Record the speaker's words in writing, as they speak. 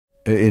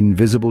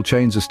Invisible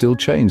chains are still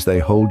chains. They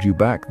hold you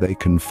back, they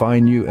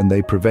confine you, and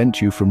they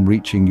prevent you from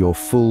reaching your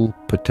full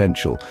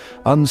potential.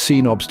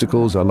 Unseen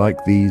obstacles are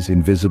like these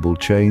invisible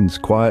chains,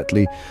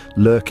 quietly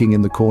lurking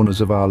in the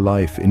corners of our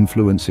life,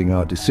 influencing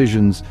our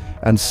decisions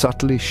and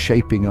subtly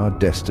shaping our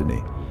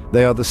destiny.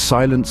 They are the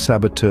silent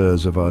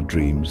saboteurs of our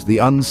dreams, the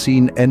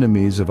unseen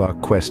enemies of our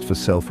quest for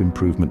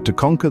self-improvement. To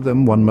conquer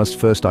them, one must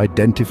first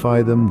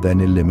identify them, then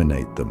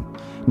eliminate them.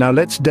 Now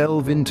let's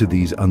delve into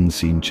these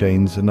unseen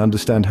chains and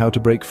understand how to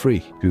break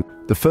free.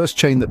 The first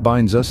chain that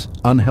binds us,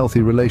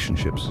 unhealthy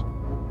relationships.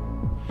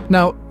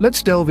 Now,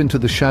 let's delve into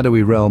the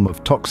shadowy realm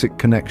of toxic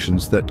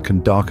connections that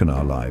can darken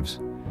our lives.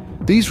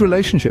 These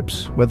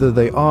relationships, whether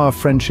they are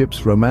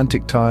friendships,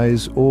 romantic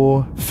ties,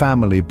 or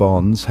family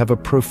bonds, have a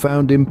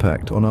profound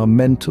impact on our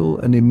mental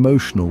and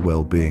emotional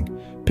well-being.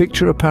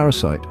 Picture a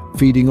parasite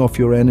feeding off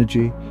your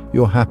energy,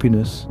 your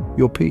happiness,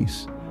 your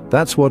peace.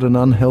 That's what an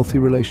unhealthy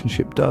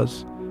relationship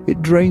does.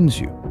 It drains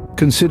you.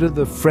 Consider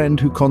the friend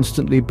who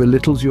constantly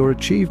belittles your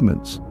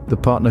achievements, the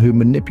partner who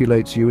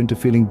manipulates you into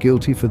feeling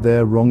guilty for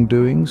their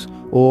wrongdoings,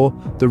 or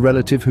the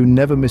relative who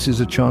never misses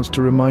a chance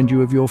to remind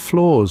you of your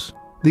flaws.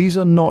 These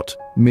are not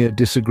mere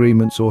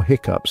disagreements or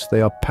hiccups.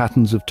 They are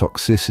patterns of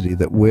toxicity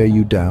that wear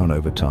you down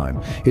over time.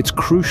 It's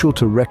crucial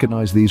to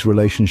recognize these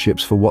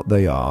relationships for what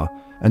they are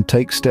and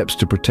take steps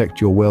to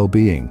protect your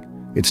well-being.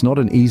 It's not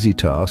an easy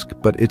task,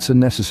 but it's a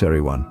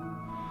necessary one.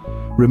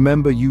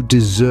 Remember, you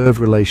deserve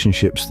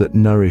relationships that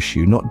nourish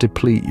you, not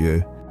deplete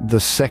you. The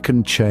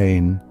second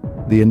chain,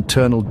 the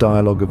internal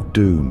dialogue of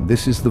doom.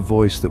 This is the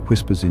voice that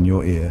whispers in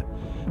your ear,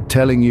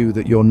 telling you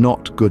that you're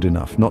not good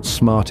enough, not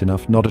smart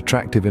enough, not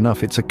attractive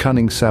enough. It's a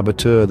cunning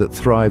saboteur that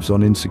thrives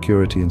on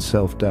insecurity and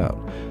self-doubt.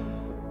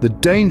 The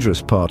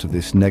dangerous part of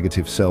this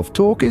negative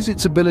self-talk is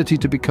its ability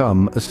to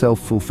become a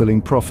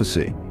self-fulfilling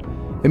prophecy.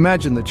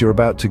 Imagine that you're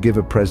about to give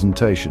a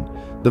presentation.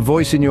 The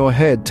voice in your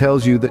head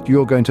tells you that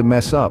you're going to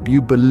mess up.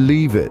 You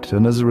believe it,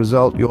 and as a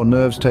result, your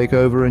nerves take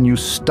over and you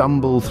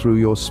stumble through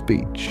your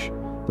speech.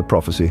 The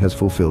prophecy has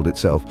fulfilled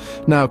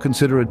itself. Now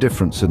consider a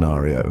different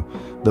scenario.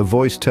 The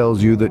voice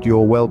tells you that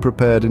you're well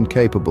prepared and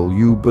capable.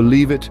 You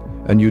believe it,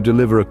 and you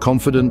deliver a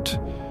confident,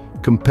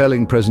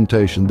 compelling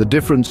presentation. The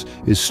difference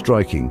is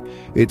striking.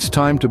 It's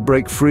time to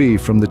break free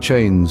from the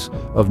chains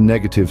of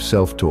negative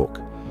self-talk.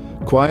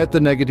 Quiet the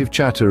negative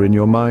chatter in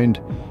your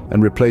mind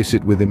and replace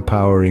it with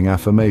empowering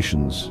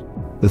affirmations.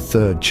 The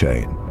third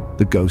chain,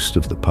 the ghost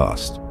of the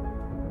past.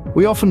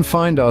 We often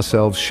find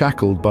ourselves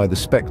shackled by the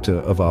specter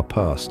of our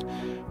past.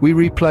 We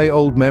replay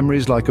old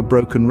memories like a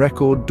broken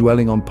record,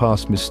 dwelling on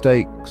past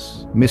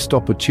mistakes, missed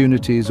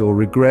opportunities, or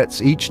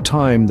regrets. Each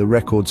time the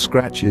record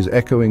scratches,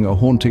 echoing a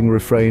haunting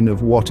refrain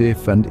of what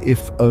if and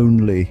if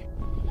only.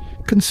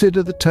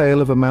 Consider the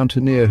tale of a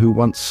mountaineer who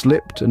once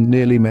slipped and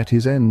nearly met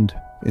his end.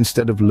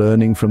 Instead of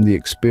learning from the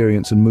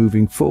experience and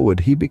moving forward,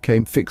 he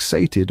became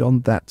fixated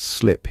on that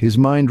slip. His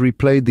mind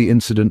replayed the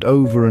incident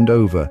over and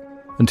over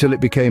until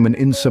it became an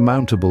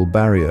insurmountable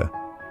barrier.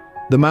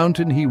 The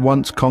mountain he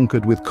once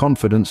conquered with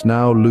confidence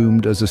now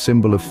loomed as a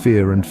symbol of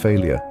fear and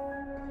failure.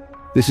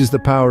 This is the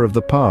power of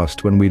the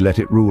past when we let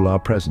it rule our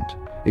present.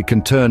 It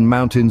can turn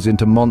mountains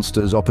into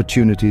monsters,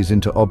 opportunities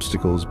into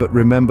obstacles, but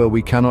remember,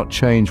 we cannot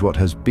change what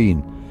has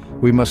been.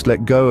 We must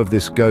let go of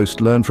this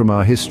ghost, learn from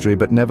our history,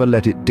 but never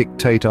let it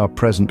dictate our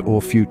present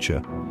or future.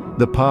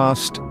 The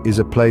past is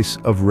a place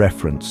of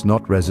reference,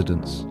 not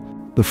residence.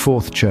 The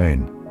fourth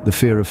chain, the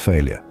fear of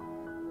failure.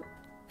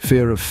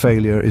 Fear of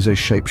failure is a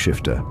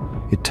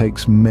shapeshifter. It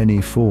takes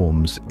many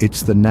forms.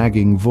 It's the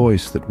nagging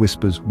voice that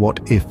whispers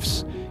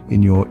what-ifs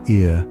in your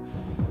ear,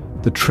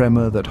 the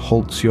tremor that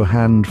halts your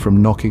hand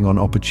from knocking on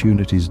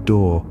opportunity's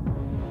door.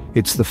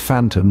 It's the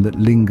phantom that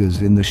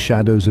lingers in the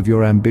shadows of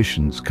your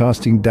ambitions,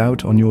 casting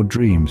doubt on your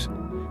dreams.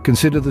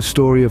 Consider the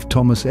story of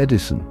Thomas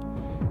Edison.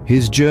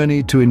 His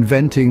journey to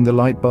inventing the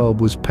light bulb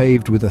was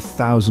paved with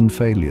 1,000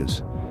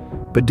 failures.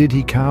 But did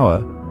he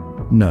cower?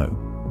 No.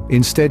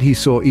 Instead, he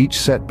saw each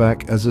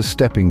setback as a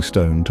stepping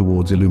stone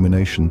towards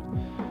illumination.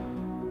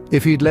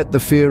 If he'd let the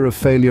fear of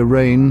failure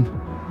reign,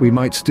 we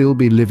might still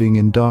be living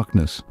in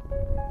darkness.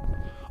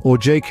 Or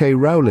J.K.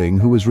 Rowling,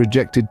 who was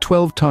rejected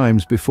 12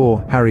 times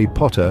before Harry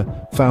Potter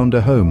found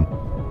a home.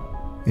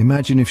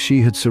 Imagine if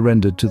she had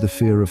surrendered to the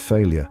fear of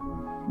failure.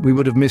 We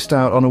would have missed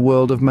out on a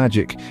world of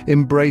magic.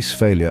 Embrace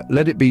failure.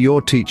 Let it be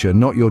your teacher,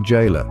 not your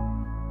jailer.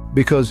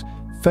 Because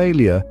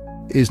failure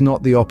is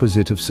not the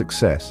opposite of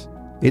success.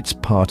 It's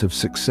part of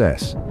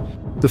success.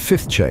 The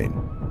fifth chain,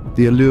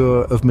 the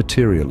allure of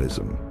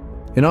materialism.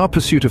 In our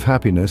pursuit of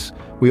happiness,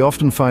 we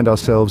often find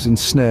ourselves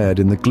ensnared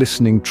in the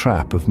glistening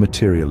trap of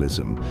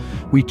materialism.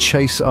 We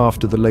chase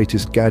after the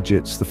latest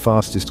gadgets, the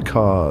fastest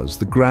cars,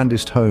 the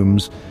grandest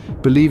homes,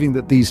 believing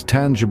that these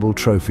tangible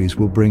trophies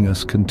will bring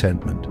us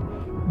contentment.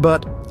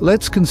 But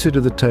let's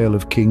consider the tale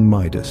of King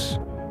Midas,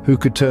 who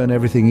could turn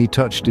everything he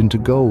touched into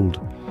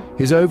gold.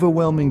 His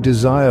overwhelming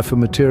desire for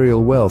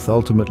material wealth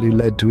ultimately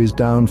led to his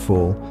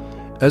downfall,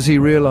 as he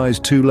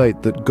realized too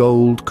late that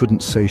gold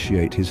couldn't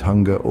satiate his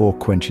hunger or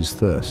quench his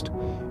thirst.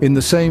 In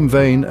the same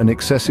vein, an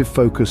excessive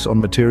focus on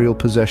material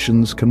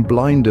possessions can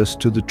blind us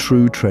to the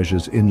true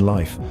treasures in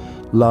life.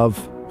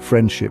 Love,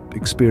 friendship,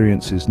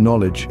 experiences,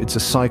 knowledge. It's a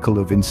cycle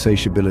of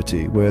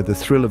insatiability where the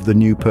thrill of the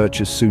new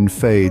purchase soon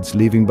fades,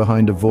 leaving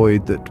behind a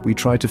void that we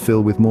try to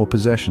fill with more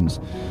possessions.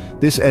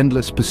 This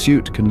endless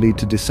pursuit can lead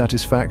to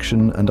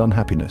dissatisfaction and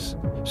unhappiness.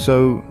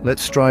 So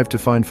let's strive to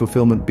find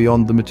fulfillment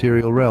beyond the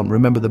material realm.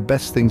 Remember, the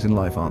best things in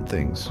life aren't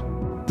things.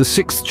 The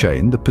sixth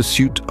chain, the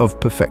pursuit of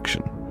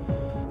perfection.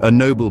 A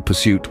noble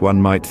pursuit,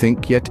 one might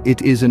think, yet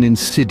it is an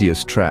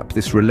insidious trap.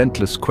 This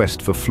relentless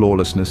quest for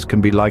flawlessness can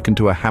be likened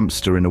to a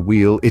hamster in a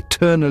wheel,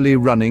 eternally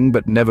running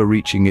but never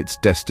reaching its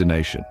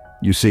destination.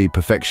 You see,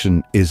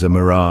 perfection is a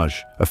mirage,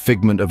 a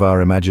figment of our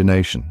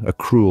imagination, a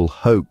cruel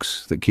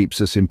hoax that keeps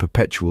us in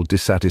perpetual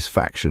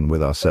dissatisfaction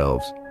with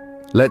ourselves.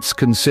 Let's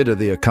consider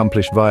the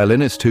accomplished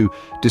violinist who,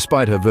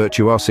 despite her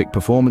virtuosic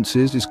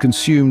performances, is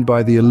consumed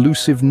by the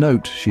elusive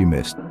note she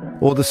missed.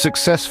 Or the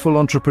successful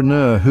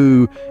entrepreneur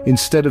who,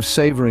 instead of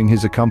savoring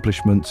his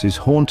accomplishments, is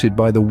haunted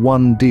by the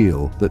one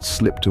deal that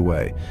slipped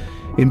away.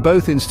 In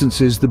both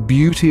instances, the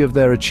beauty of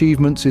their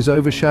achievements is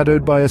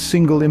overshadowed by a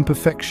single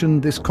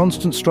imperfection. This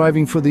constant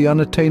striving for the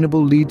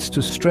unattainable leads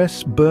to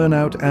stress,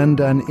 burnout, and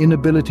an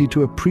inability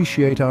to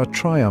appreciate our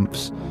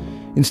triumphs.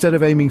 Instead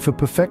of aiming for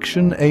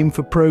perfection, aim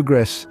for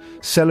progress.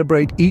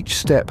 Celebrate each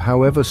step,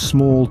 however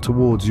small,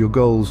 towards your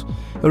goals.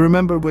 And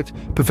remember that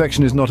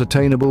perfection is not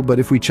attainable, but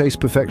if we chase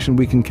perfection,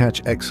 we can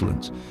catch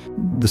excellence.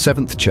 The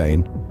seventh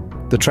chain,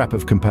 the trap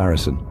of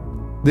comparison.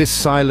 This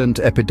silent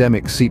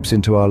epidemic seeps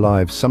into our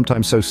lives,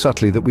 sometimes so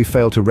subtly that we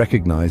fail to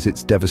recognize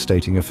its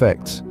devastating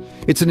effects.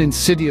 It's an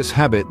insidious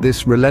habit,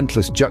 this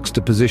relentless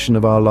juxtaposition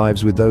of our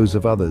lives with those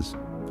of others.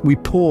 We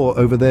pore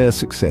over their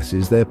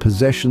successes, their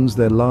possessions,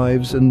 their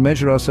lives, and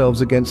measure ourselves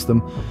against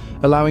them,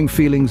 allowing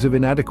feelings of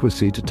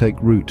inadequacy to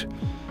take root.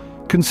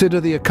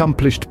 Consider the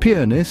accomplished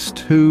pianist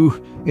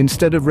who,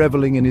 instead of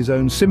reveling in his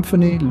own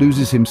symphony,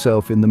 loses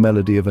himself in the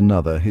melody of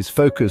another. His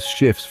focus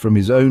shifts from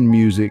his own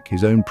music,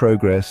 his own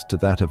progress, to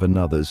that of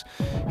another's.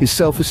 His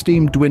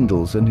self-esteem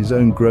dwindles and his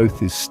own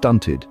growth is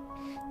stunted.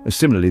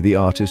 Similarly, the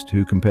artist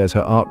who compares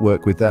her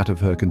artwork with that of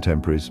her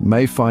contemporaries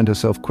may find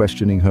herself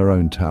questioning her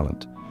own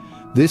talent.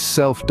 This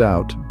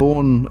self-doubt,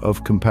 born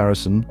of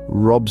comparison,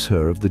 robs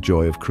her of the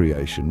joy of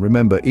creation.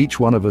 Remember, each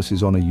one of us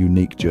is on a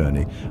unique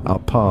journey. Our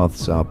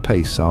paths, our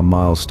pace, our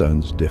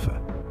milestones differ.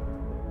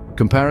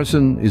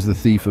 Comparison is the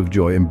thief of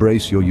joy.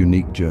 Embrace your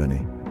unique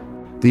journey.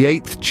 The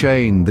eighth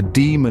chain, the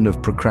demon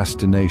of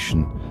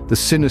procrastination, the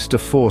sinister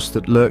force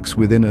that lurks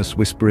within us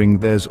whispering,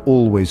 "There's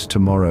always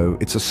tomorrow."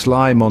 It's a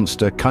sly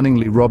monster,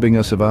 cunningly robbing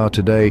us of our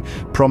today,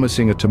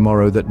 promising a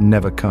tomorrow that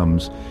never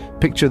comes.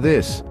 Picture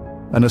this.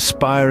 An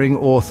aspiring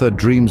author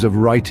dreams of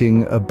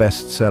writing a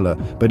bestseller,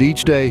 but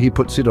each day he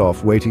puts it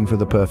off, waiting for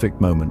the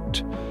perfect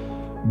moment.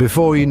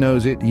 Before he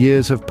knows it,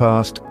 years have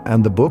passed,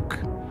 and the book?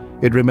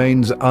 It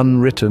remains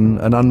unwritten,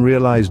 an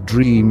unrealized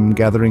dream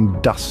gathering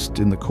dust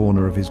in the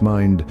corner of his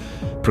mind.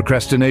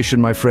 Procrastination,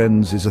 my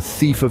friends, is a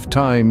thief of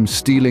time,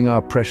 stealing our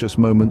precious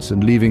moments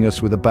and leaving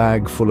us with a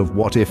bag full of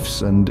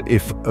what-ifs and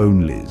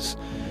if-onlys.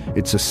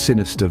 It's a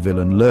sinister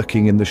villain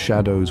lurking in the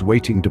shadows,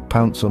 waiting to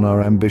pounce on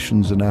our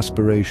ambitions and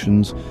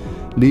aspirations,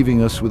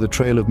 leaving us with a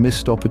trail of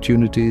missed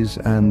opportunities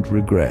and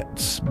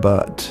regrets.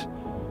 But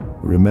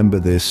remember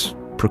this,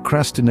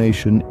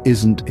 procrastination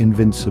isn't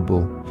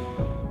invincible.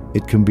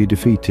 It can be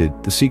defeated.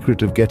 The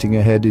secret of getting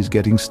ahead is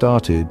getting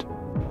started.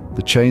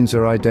 The chains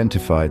are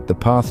identified. The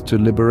path to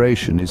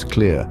liberation is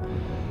clear.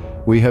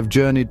 We have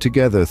journeyed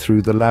together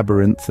through the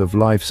labyrinth of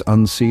life's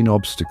unseen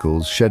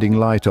obstacles, shedding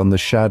light on the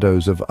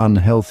shadows of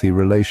unhealthy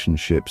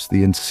relationships,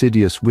 the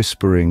insidious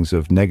whisperings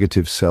of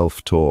negative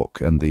self-talk,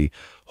 and the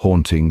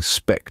haunting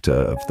spectre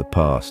of the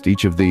past.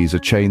 Each of these a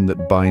chain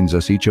that binds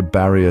us, each a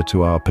barrier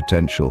to our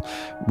potential.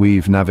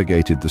 We've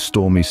navigated the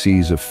stormy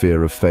seas of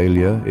fear of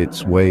failure,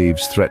 its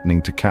waves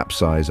threatening to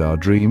capsize our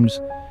dreams.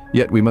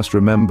 Yet we must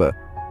remember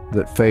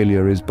that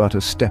failure is but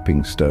a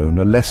stepping stone,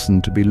 a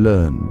lesson to be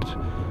learned,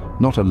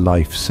 not a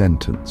life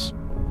sentence.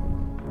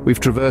 We've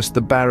traversed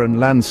the barren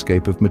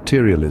landscape of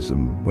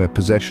materialism, where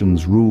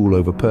possessions rule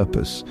over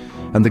purpose,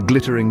 and the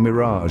glittering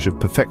mirage of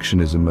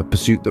perfectionism, a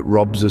pursuit that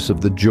robs us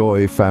of the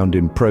joy found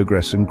in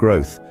progress and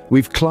growth.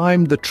 We've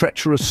climbed the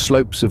treacherous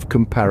slopes of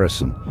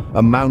comparison,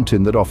 a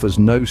mountain that offers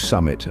no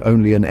summit,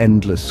 only an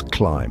endless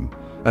climb.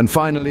 And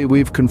finally,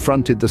 we've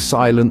confronted the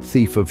silent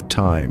thief of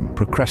time,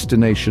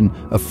 procrastination,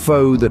 a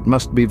foe that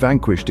must be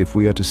vanquished if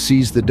we are to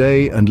seize the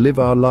day and live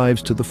our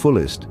lives to the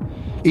fullest.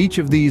 Each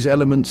of these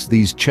elements,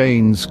 these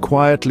chains,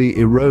 quietly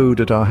erode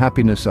at our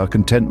happiness, our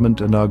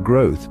contentment, and our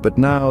growth. But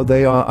now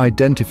they are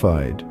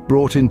identified,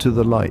 brought into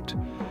the light.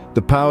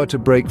 The power to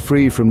break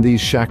free from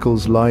these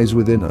shackles lies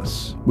within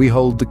us. We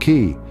hold the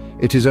key.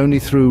 It is only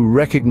through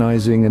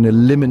recognizing and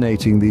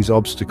eliminating these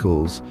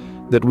obstacles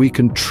that we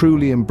can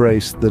truly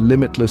embrace the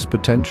limitless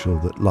potential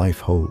that life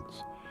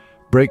holds.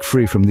 Break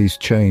free from these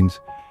chains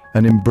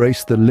and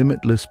embrace the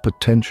limitless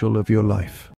potential of your life.